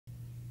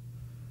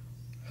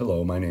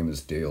Hello, my name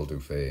is Dale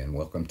DuFay, and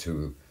welcome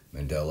to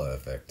Mandela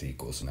Effect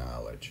equals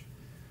knowledge.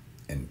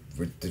 And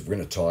we're going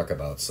to talk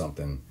about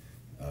something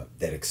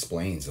that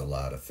explains a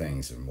lot of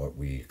things and what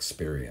we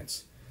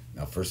experience.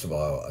 Now, first of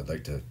all, I'd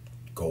like to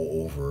go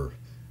over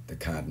the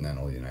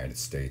continental United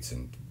States,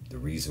 and the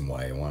reason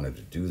why I wanted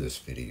to do this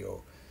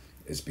video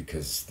is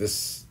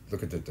because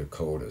look at the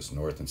Dakotas,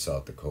 North and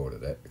South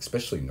Dakota,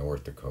 especially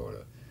North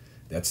Dakota,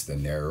 that's the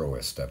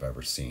narrowest I've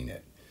ever seen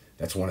it.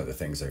 That's one of the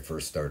things I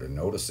first started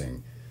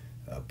noticing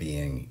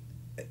being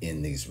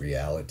in these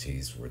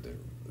realities where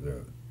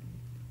the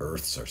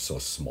Earths are so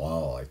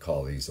small. I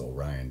call these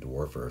Orion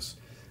dwarfers.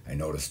 I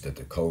noticed the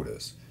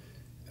Dakotas,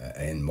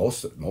 and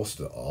most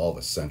of all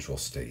the central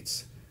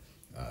states,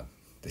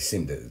 they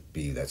seem to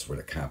be, that's where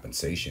the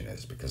compensation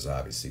is, because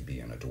obviously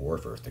being a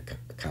dwarf Earth,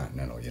 the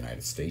continental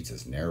United States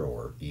is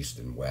narrower, east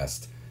and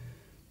west,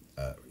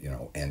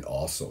 and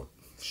also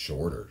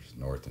shorter,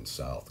 north and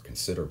south,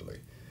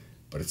 considerably.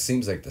 But it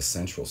seems like the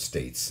central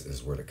states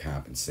is where the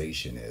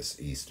compensation is,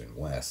 east and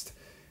west,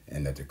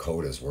 and the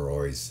Dakotas were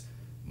always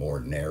more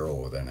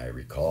narrow than I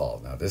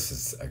recall. Now this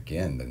is,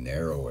 again, the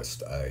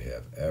narrowest I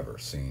have ever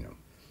seen them,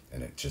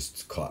 and it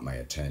just caught my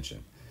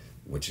attention,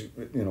 which,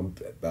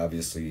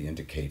 obviously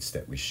indicates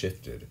that we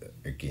shifted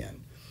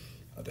again.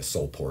 The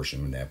soul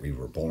portion that we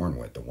were born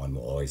with, the one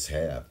we'll always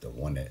have, the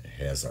one that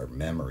has our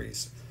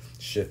memories,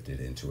 shifted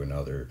into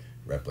another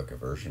replica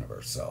version of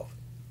ourselves.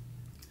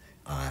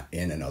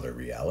 In another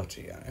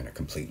reality, in a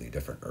completely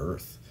different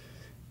Earth,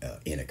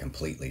 in a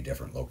completely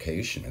different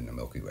location in the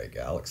Milky Way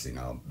galaxy.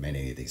 Now,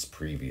 many of these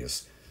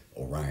previous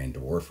Orion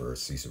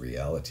dwarfers, these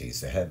realities,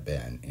 they have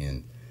been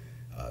in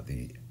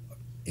the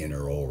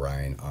inner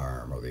Orion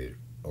arm or the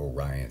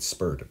Orion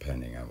spur,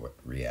 depending on what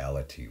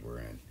reality we're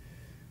in.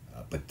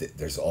 But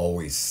there's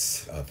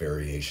always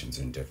variations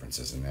and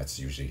differences, and that's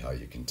usually how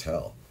you can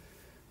tell.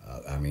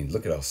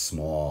 Look at how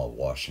small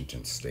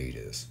Washington State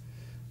is.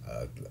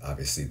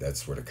 Obviously,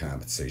 that's where the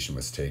compensation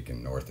was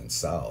taken, north and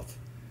south,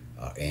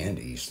 and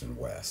east and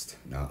west.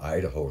 Now,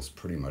 Idaho's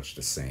pretty much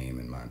the same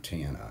in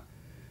Montana,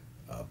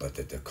 but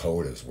the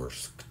Dakotas were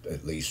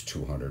at least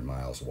 200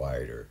 miles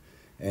wider.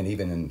 And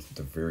even in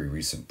the very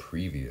recent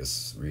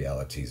previous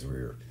realities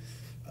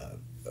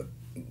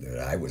that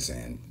I was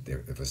in,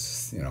 it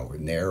was,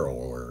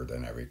 narrower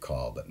than I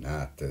recall, but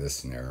not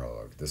this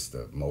narrow. This is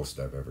the most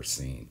I've ever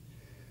seen.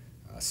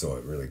 So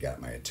it really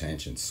got my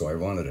attention. So I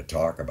wanted to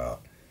talk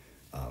about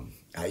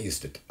I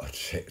used to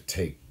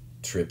take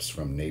trips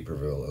from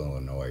Naperville,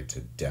 Illinois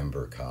to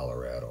Denver,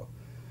 Colorado,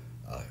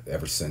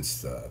 ever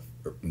since the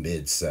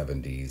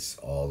mid-70s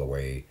all the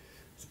way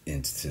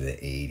into the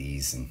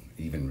 80s, and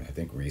even I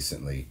think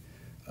recently,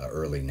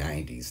 early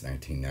 90s,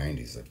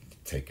 1990s.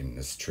 I've taken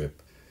this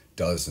trip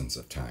dozens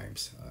of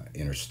times,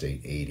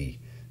 Interstate 80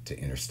 to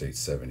Interstate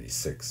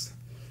 76.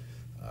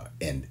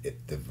 And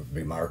the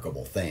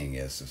remarkable thing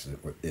is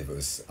it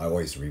was, I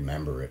always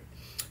remember it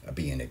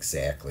being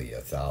exactly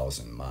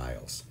 1,000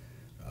 miles.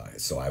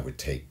 So I would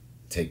take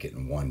it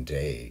in one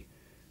day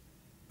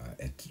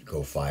and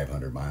go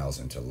 500 miles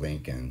into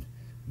Lincoln,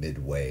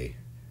 Midway,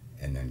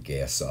 and then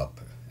gas up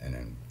and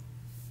then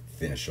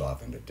finish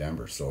off into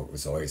Denver. So it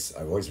was always,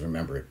 I always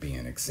remember it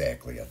being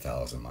exactly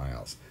 1,000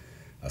 miles.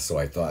 So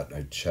I thought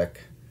I'd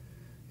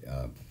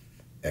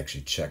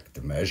actually check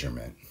the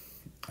measurement.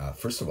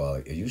 First of all,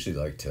 I usually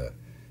like to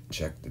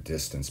check the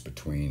distance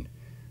between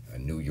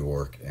New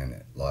York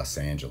and Los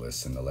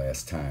Angeles, and the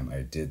last time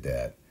I did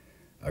that,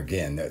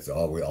 again, that's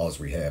all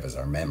we have is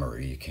our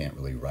memory. You can't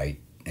really write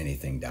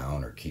anything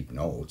down or keep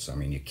notes.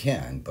 You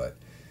can, but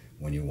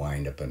when you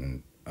wind up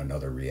in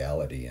another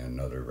reality and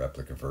another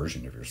replica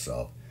version of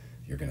yourself,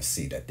 you're going to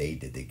see that they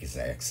did the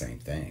exact same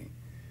thing,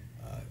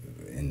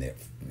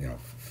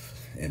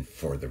 and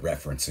for the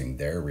referencing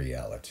their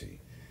reality.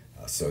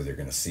 So they're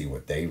going to see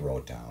what they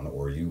wrote down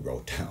or you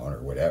wrote down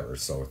or whatever.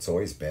 So it's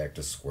always back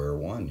to square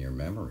one, your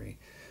memory.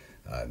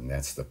 And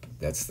that's the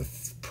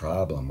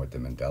problem with the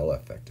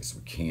Mandela Effect, is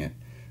we can't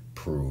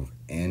prove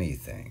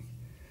anything.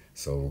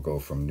 So we'll go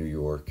from New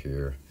York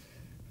here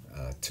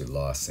to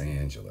Los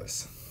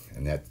Angeles,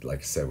 and that, like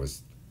I said,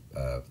 was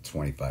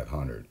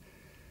 2,500.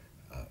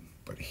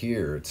 But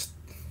here it's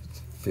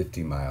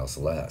 50 miles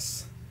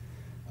less.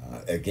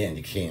 Again,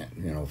 you can't,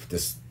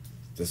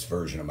 this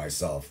version of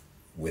myself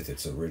with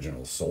its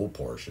original soul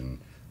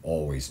portion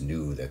always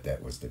knew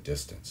that was the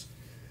distance.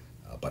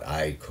 But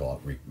I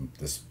call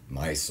this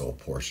my soul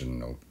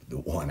portion, the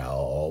one I'll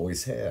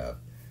always have,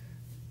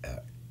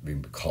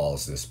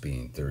 calls this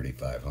being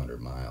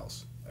 3,500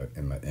 miles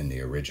in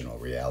the original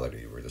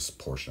reality where this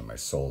portion of my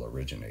soul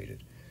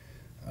originated.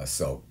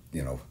 So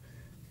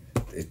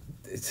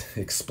it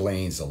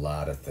explains a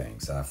lot of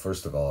things.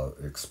 First of all,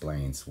 it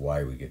explains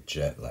why we get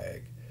jet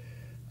lag,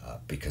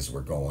 because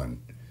we're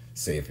going,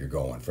 say if you're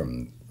going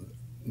from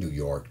New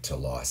York to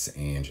Los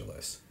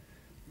Angeles,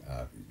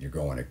 you're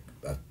going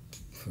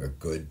a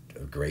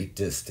great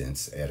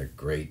distance at a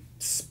great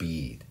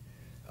speed,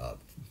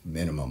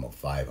 minimum of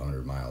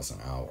 500 miles an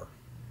hour.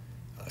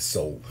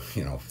 So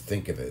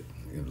think of it,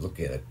 look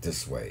at it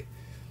this way.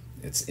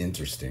 it's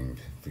interesting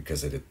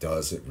because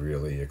it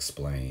really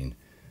explain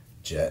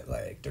jet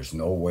lag. There's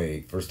no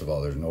way, first of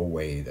all, there's no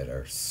way that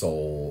our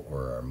soul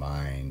or our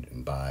mind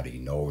and body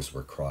knows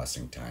we're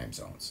crossing time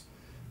zones.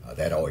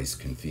 That always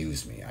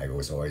confused me. I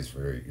was always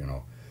very,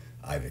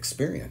 I've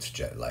experienced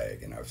jet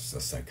lag, and I was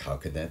just like, how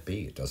could that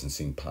be? It doesn't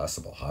seem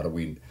possible.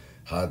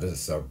 How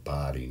does our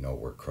body know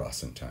we're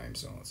crossing time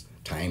zones?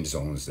 Time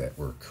zones that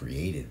were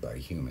created by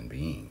human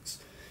beings,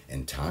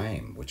 and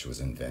time, which was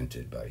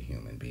invented by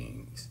human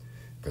beings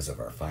because of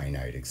our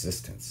finite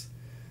existence.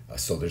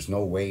 So there's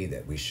no way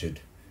that we should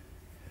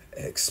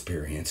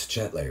experience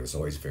jet lag. It was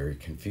always very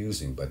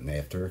confusing, but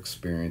after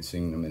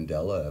experiencing the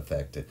Mandela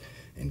effect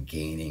and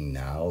gaining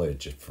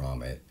knowledge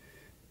from it,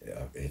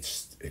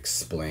 it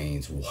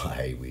explains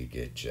why we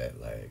get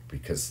jet lag.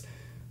 Because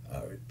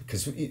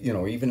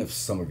even if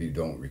some of you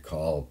don't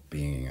recall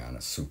being on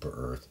a super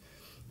Earth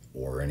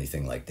or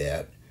anything like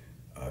that,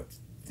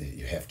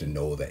 you have to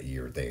know that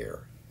you're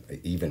there.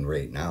 Even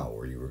right now,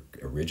 where you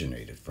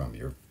originated from,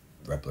 your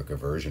replica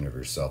version of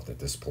yourself that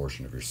this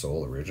portion of your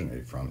soul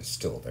originated from is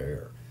still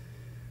there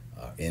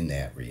in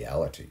that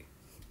reality.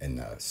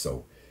 And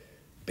so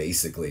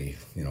basically,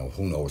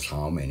 who knows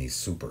how many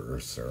super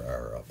Earths there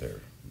are out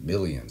there?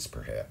 Millions,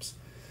 perhaps.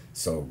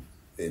 So,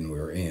 and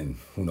we're in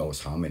who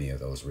knows how many of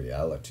those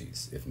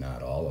realities, if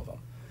not all of them.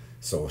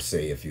 So,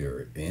 say if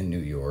you're in New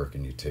York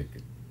and you take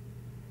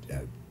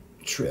a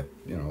trip,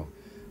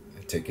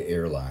 take an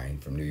airline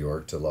from New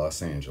York to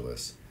Los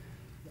Angeles,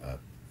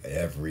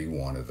 every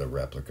one of the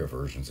replica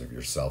versions of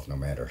yourself, no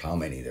matter how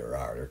many there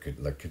are, there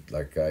could,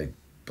 like I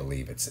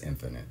believe it's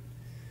infinite.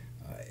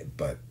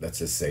 But let's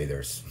just say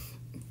there's,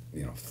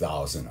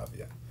 1,000 of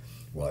you.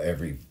 Well,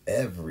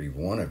 every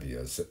one of you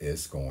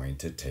is going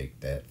to take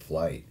that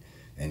flight,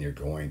 and you're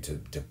going to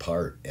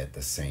depart at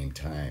the same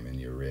time in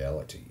your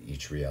reality,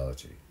 each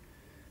reality.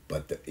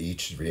 But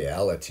each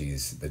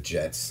realities, the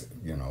jets,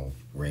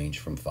 range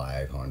from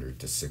 500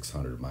 to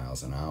 600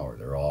 miles an hour.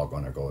 They're all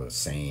going to go the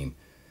same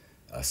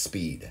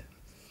speed.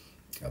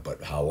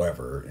 But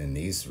however, in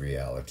these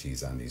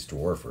realities on these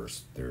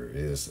dwarfers, there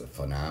is a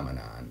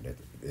phenomenon that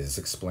is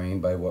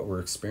explained by what we're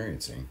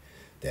experiencing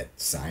that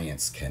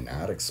science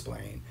cannot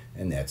explain,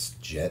 and that's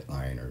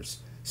jetliners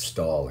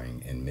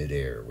stalling in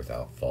midair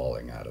without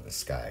falling out of the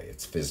sky.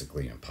 It's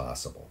physically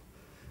impossible.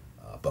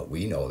 But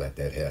we know that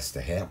has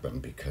to happen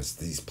because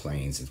these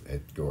planes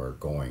are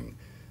going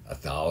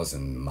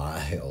 1,000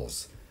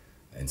 miles,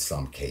 in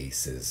some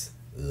cases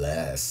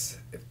less,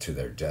 to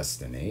their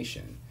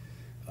destination.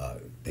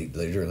 They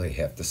literally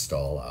have to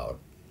stall out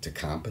to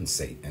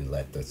compensate and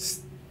let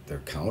their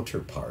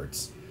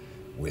counterparts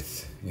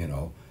with,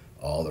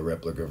 all the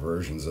replica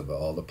versions of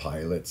all the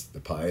pilots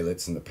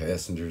and the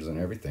passengers and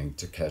everything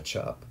to catch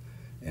up.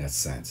 In a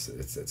sense,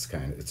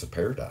 it's a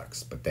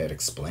paradox, but that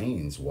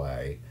explains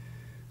why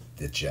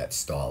the jets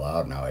stall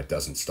out. Now, it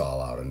doesn't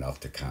stall out enough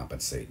to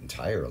compensate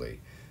entirely,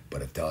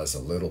 but it does a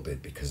little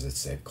bit because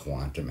it's that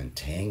quantum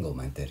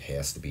entanglement that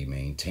has to be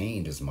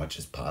maintained as much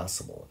as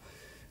possible.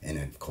 And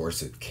of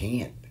course, it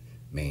can't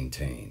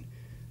maintain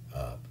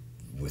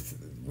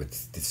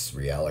with this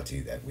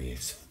reality that we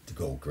have to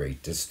go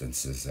great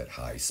distances at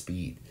high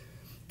speed,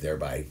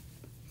 thereby,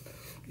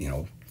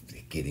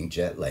 getting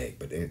jet lag.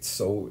 But it's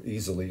so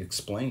easily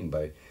explained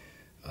by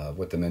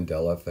what the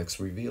Mandela Effect's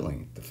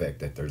revealing. The fact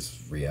that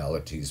there's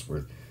realities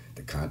where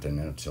the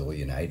continental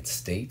United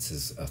States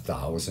is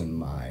 1,000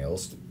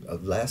 miles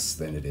less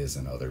than it is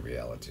in other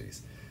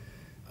realities.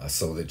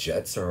 So the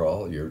jets are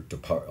all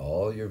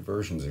your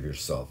versions of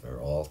yourself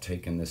are all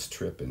taking this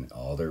trip in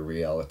all their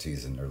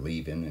realities, and they're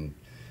leaving in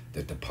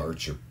the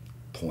departure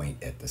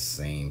point at the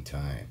same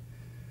time.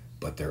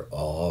 But they're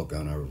all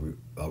gonna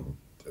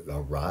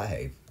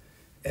arrive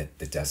at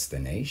the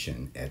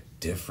destination at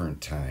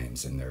different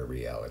times in their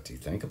reality.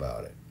 Think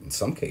about it. In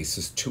some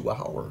cases, 2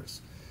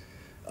 hours.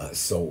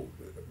 So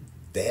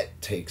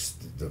that takes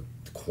the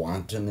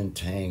quantum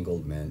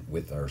entanglement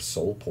with our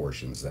soul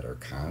portions that are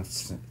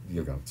constant.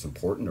 It's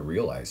important to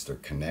realize they're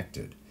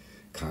connected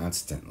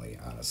constantly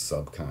on a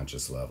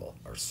subconscious level,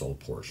 our soul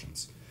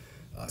portions.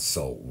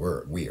 So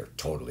we are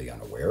totally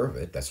unaware of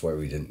it. That's why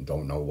we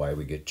don't know why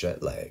we get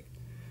jet lag.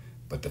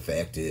 But the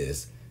fact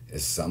is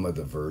some of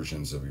the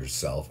versions of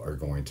yourself are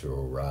going to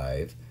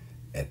arrive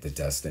at the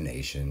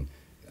destination,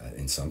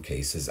 in some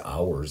cases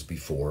hours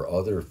before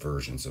other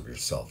versions of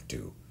yourself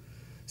do.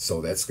 So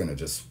that's going to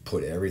just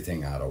put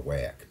everything out of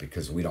whack,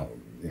 because we don't,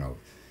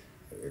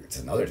 it's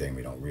another thing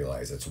we don't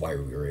realize. It's why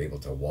we were able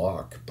to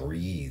walk,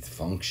 breathe,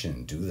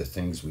 function, do the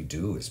things we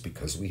do, is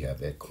because we have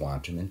that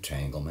quantum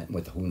entanglement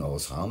with who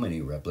knows how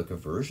many replica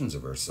versions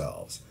of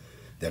ourselves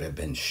that have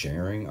been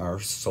sharing our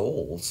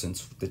soul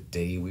since the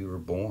day we were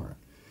born.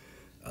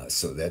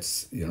 So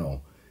that's,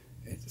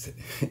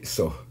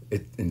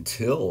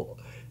 until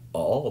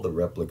all the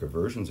replica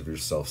versions of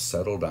yourself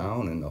settle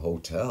down in the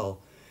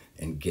hotel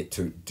and get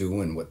to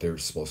doing what they're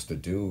supposed to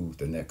do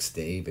the next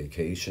day,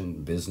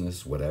 vacation,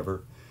 business,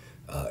 whatever,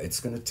 it's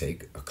going to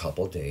take a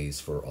couple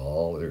days for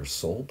all their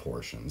soul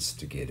portions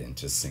to get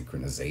into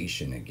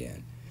synchronization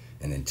again.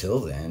 And until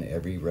then,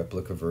 every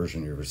replica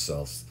version of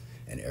yourself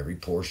And every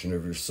portion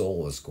of your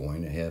soul is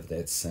going to have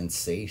that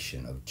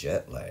sensation of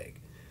jet lag.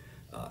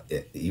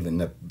 Even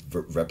the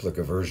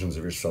replica versions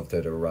of yourself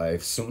that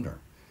arrive sooner,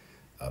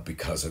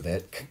 because of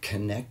that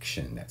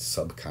connection, that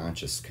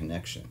subconscious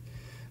connection.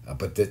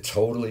 But that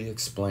totally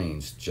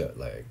explains jet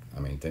lag. I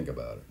mean, think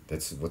about it.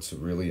 That's what's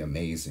really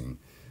amazing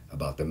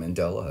about the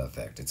Mandela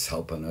Effect. It's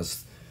helping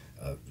us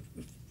uh,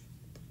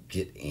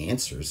 get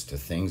answers to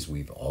things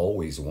we've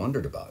always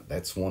wondered about.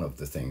 That's one of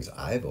the things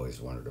I've always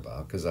wondered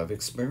about because I've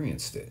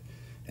experienced it.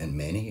 And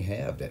many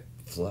have that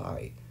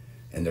fly.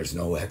 And there's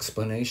no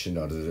explanation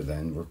other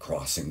than we're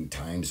crossing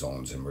time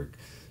zones and we're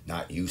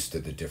not used to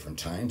the different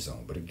time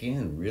zone. But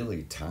again,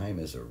 really, time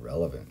is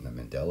irrelevant. And the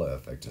Mandela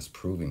Effect is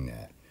proving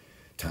that.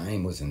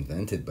 Time was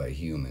invented by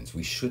humans.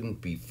 We shouldn't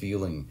be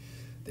feeling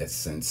that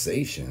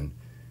sensation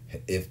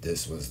if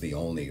this was the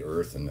only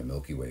Earth in the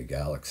Milky Way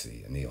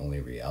galaxy and the only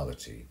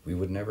reality. We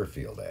would never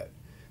feel that.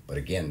 But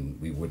again,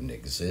 we wouldn't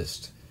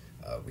exist.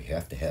 We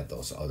have to have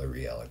those other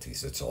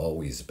realities. It's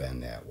always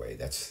been that way.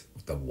 That's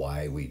the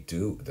why we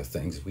do the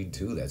things we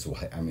do. That's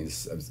why, I mean,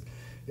 it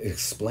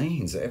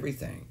explains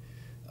everything.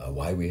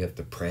 Why we have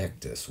to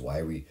practice,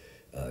 why we,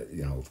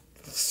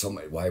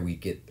 why we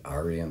get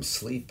REM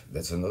sleep.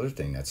 That's another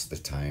thing. That's the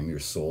time your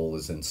soul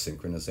is in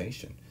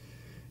synchronization.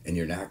 And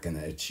you're not going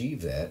to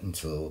achieve that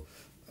until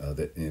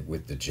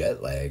with the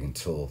jet lag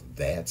until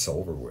that's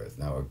over with.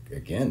 Now,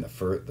 again, the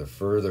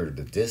further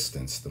the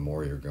distance, the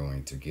more you're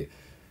going to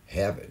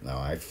have it. Now,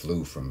 I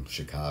flew from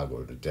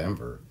Chicago to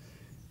Denver,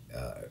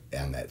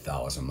 and that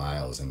 1,000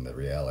 miles, in the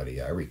reality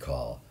I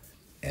recall,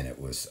 and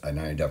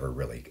I never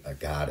really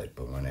got it,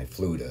 but when I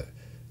flew to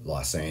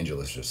Los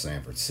Angeles or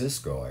San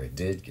Francisco, I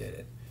did get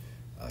it.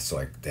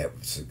 That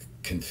was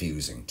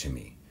confusing to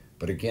me.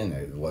 But again,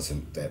 it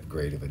wasn't that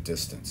great of a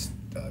difference.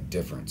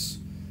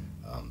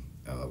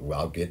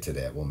 I'll get to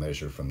that. We'll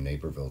measure from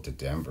Naperville to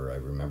Denver. I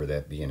remember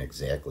that being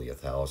exactly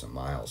 1,000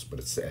 miles, but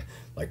it's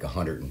like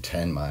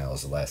 110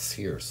 miles less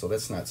here. So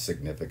that's not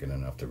significant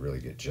enough to really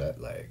get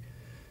jet lag,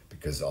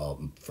 because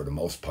for the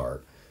most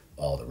part,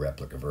 all the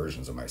replica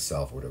versions of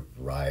myself would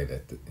arrive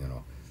at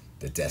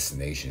the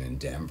destination in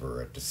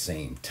Denver at the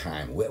same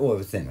time,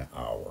 within an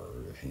hour,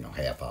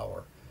 half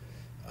hour.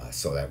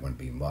 So that wouldn't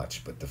be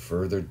much. But the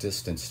further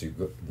distance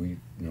we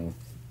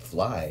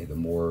fly, the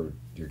more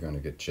you're going to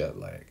get jet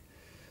lag.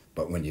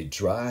 But when you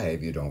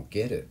drive, you don't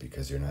get it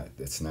because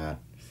it's not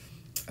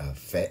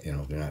fat.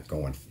 They're not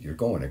going. You're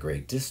going a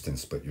great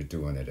distance, but you're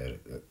doing it at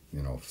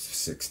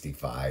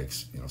 65,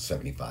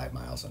 75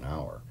 miles an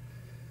hour.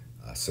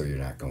 So you're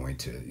not going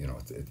to.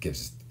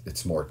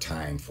 It's more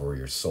time for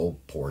your soul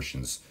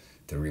portions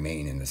to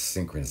remain in the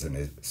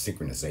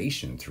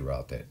synchronization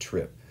throughout that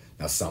trip.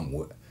 Now,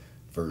 some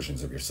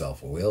versions of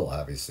yourself will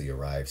obviously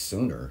arrive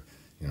sooner.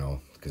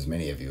 Because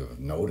many of you have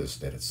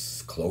noticed that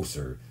it's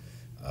closer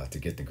to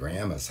get to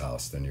grandma's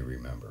house than you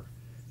remember.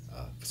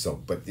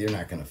 But you're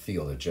not going to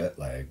feel the jet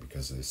lag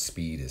because the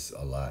speed is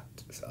a lot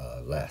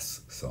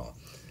less. So,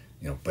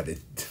 but the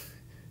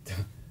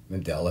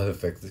Mandela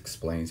Effect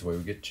explains why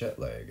we get jet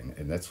lag,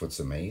 and that's what's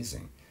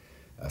amazing.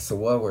 So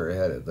while we're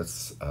at it,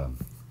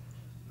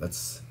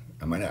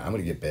 I'm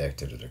gonna get back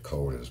to the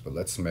Dakotas, but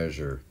let's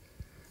measure.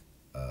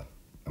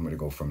 I'm going to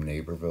go from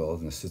Naperville,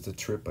 and this is the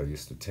trip I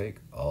used to take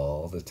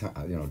all the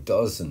time,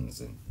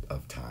 dozens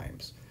of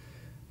times.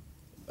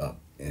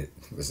 It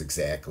was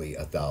exactly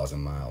 1,000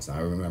 miles. And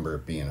I remember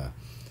it being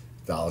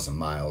 1,000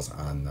 miles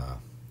on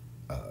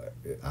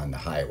the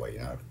highway.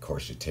 Of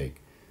course, you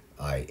take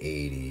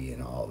I-80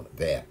 and all of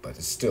that, but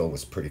it still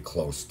was pretty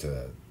close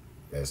to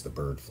as the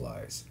bird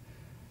flies.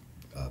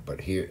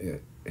 But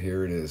here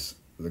it is.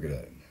 Look at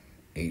that,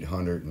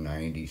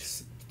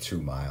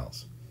 892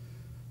 miles.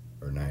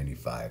 Or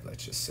 95,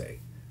 let's just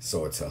say.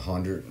 So it's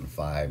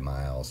 105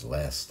 miles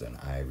less than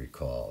I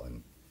recall.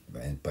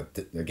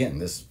 Again,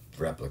 this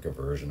replica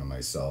version of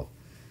myself,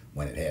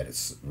 when it had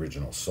its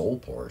original soul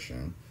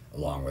portion,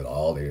 along with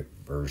all the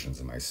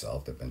versions of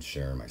myself that have been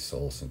sharing my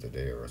soul since the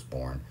day I was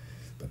born,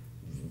 but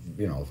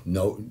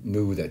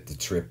knew that the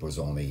trip was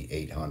only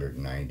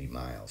 890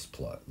 miles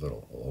plus,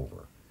 little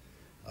over.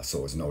 So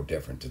it was no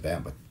different to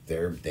them. But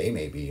they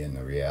may be in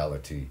the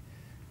reality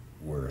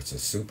where it's a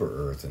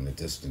super Earth and the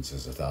distance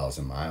is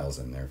 1,000 miles,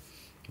 and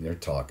they're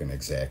talking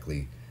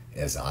exactly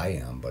as I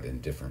am, but in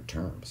different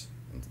terms.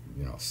 And,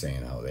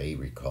 saying how they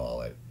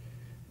recall it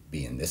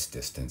being this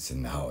distance,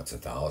 and now it's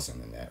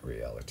 1,000 in that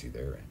reality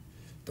they're in.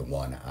 The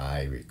one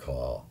I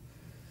recall.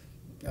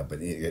 But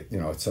it's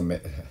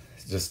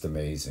just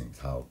amazing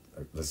how.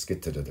 Let's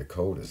get to the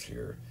Dakotas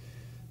here.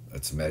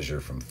 Let's measure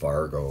from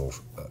Fargo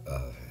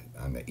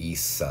on the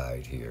east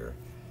side here.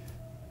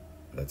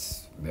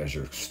 Let's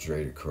measure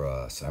straight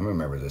across. I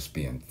remember this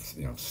being,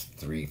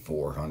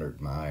 300-400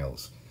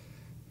 miles.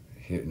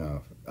 Here,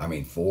 no, I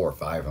mean 400 or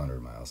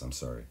 500 miles. I'm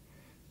sorry,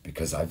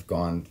 because I've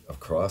gone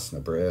across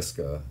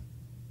Nebraska,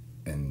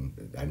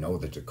 and I know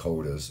the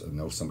Dakotas. I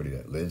know somebody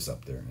that lives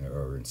up there,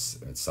 or in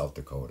South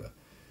Dakota.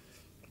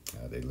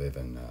 They live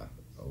in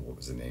what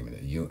was the name of it?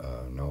 I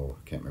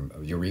can't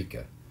remember.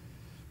 Eureka,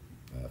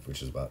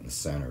 which is about in the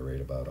center, right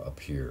about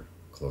up here,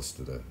 close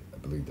to the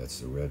believe that's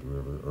the Red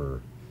River,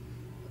 or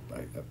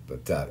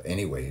but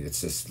anyway,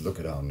 it's just, look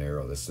at how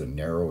narrow. This is the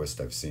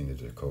narrowest I've seen the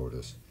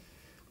Dakotas,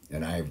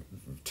 and I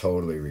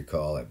totally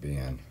recall it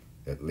being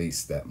at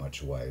least that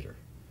much wider.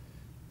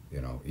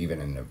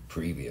 Even in the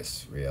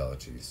previous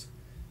realities,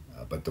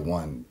 but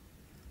the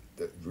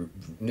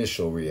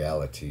initial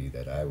reality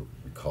that I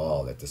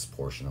recall that this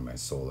portion of my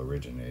soul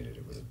originated,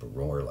 it was a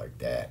roar like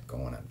that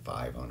going at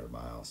 500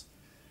 miles.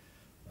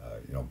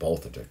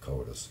 Both the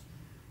Dakotas.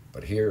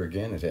 But here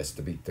again, it has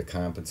to be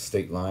the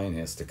state line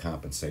has to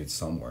compensate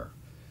somewhere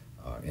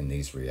in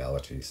these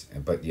realities,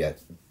 but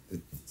yet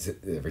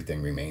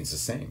everything remains the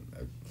same.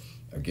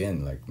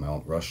 Again, like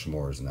Mount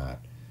Rushmore is not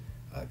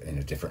in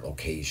a different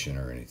location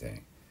or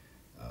anything.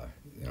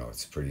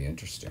 It's pretty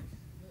interesting.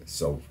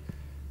 So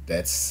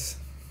that's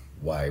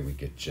why we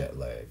get jet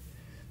lag,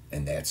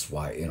 and that's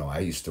why I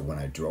used to, when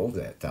I drove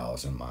that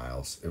 1,000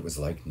 miles, it was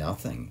like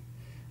nothing.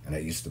 And I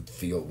used to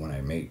feel when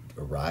I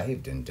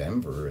arrived in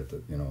Denver at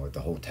the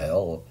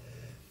hotel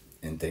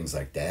and things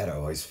like that, I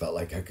always felt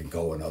like I could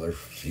go another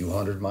few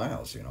hundred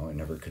miles. I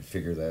never could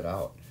figure that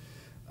out.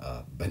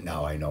 But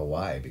now I know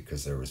why,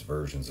 because there was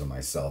versions of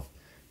myself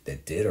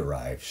that did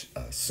arrive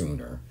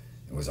sooner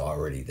and was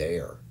already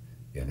there.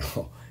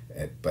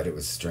 But it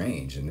was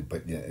strange,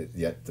 but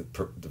yet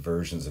the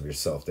versions of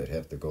yourself that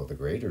have to go the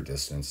greater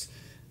distance,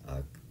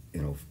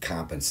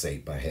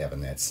 compensate by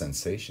having that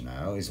sensation.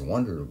 I always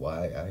wondered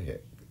why I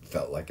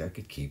felt like I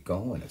could keep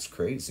going. It's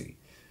crazy.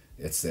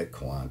 It's that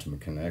quantum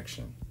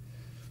connection.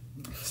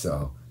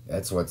 So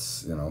that's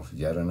what's,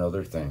 yet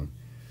another thing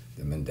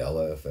the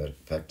Mandela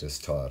Effect has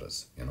taught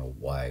us,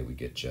 why we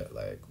get jet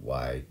lag,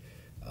 why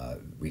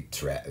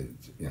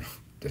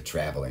the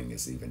traveling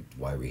is even,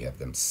 why we have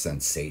them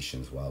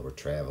sensations while we're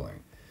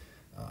traveling.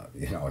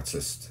 It's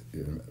just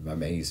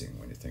amazing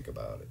when you think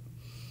about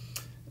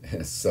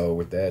it. So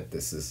with that,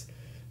 this is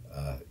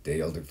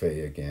Dale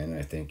DuFay again.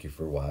 I thank you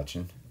for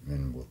watching,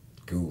 and we'll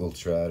Google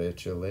trot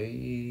at you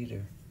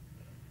later.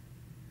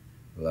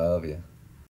 Love you.